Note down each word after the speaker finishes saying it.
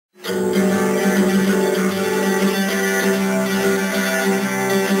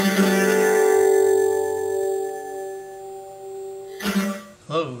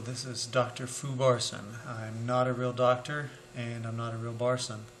Hello, this is Dr. Fu Barson. I'm not a real doctor and I'm not a real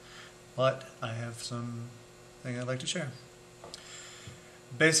Barson, but I have something I'd like to share.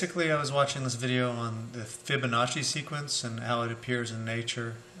 Basically, I was watching this video on the Fibonacci sequence and how it appears in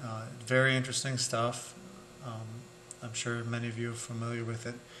nature. Very interesting stuff. I'm sure many of you are familiar with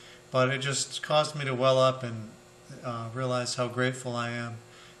it, but it just caused me to well up and realize how grateful I am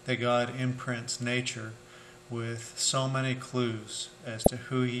that God imprints nature with so many clues as to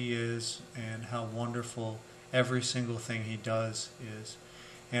who He is and how wonderful every single thing He does is.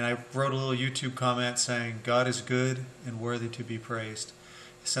 And I wrote a little YouTube comment saying, God is good and worthy to be praised.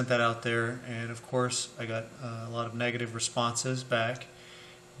 I sent that out there, and of course I got a lot of negative responses back,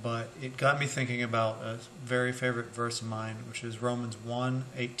 but it got me thinking about a very favorite verse of mine, which is Romans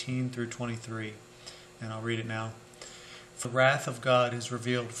 1:18 through 23, and I'll read it now. The wrath of God is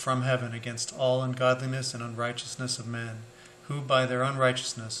revealed from heaven against all ungodliness and unrighteousness of men, who by their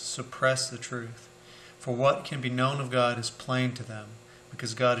unrighteousness suppress the truth. For what can be known of God is plain to them,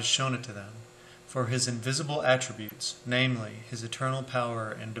 because God has shown it to them. For His invisible attributes, namely His eternal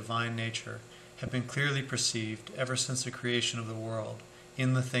power and divine nature, have been clearly perceived ever since the creation of the world,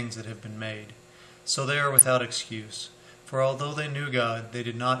 in the things that have been made. So they are without excuse. For although they knew God, they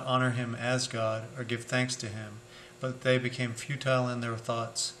did not honor Him as God or give thanks to Him, but they became futile in their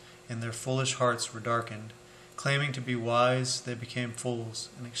thoughts, and their foolish hearts were darkened. Claiming to be wise, they became fools,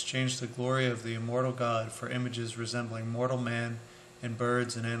 and exchanged the glory of the immortal God for images resembling mortal man, and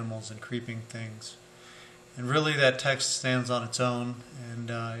birds and animals and creeping things. And really that text stands on its own,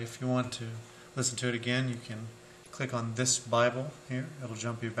 and if you want to listen to it again, you can click on this Bible here. It'll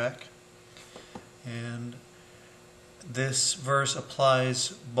jump you back. And this verse applies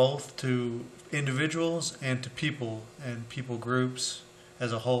both to individuals and to people and people groups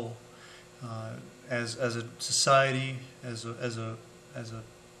as a whole. As a society, as a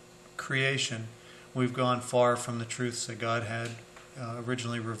creation, we've gone far from the truths that God had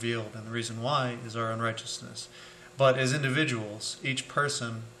originally revealed, and the reason why is our unrighteousness. But as individuals, each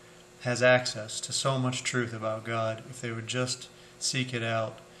person has access to so much truth about God if they would just seek it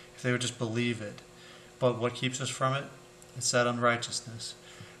out, if they would just believe it. But what keeps us from it? It's that unrighteousness.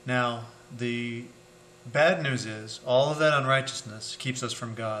 Now, the bad news is all of that unrighteousness keeps us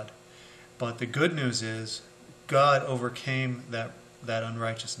from God. But the good news is God overcame that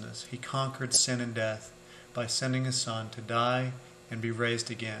unrighteousness. He conquered sin and death by sending His Son to die and be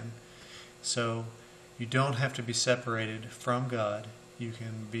raised again. So you don't have to be separated from God. You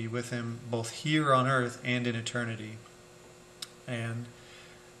can be with Him both here on earth and in eternity. And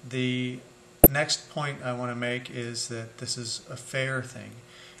the next point I want to make is that this is a fair thing.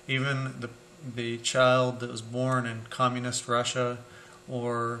 Even the child that was born in communist Russia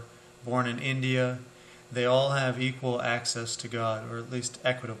or born in India, they all have equal access to God, or at least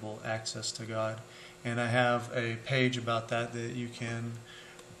equitable access to God. And I have a page about that you can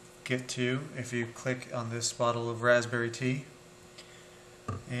get to if you click on this bottle of raspberry tea.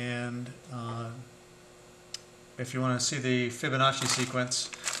 And if you want to see the Fibonacci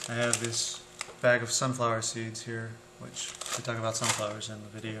sequence, I have this bag of sunflower seeds here, which we talk about sunflowers in the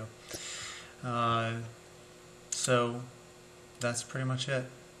video. So that's pretty much it.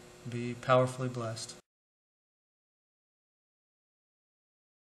 Be powerfully blessed.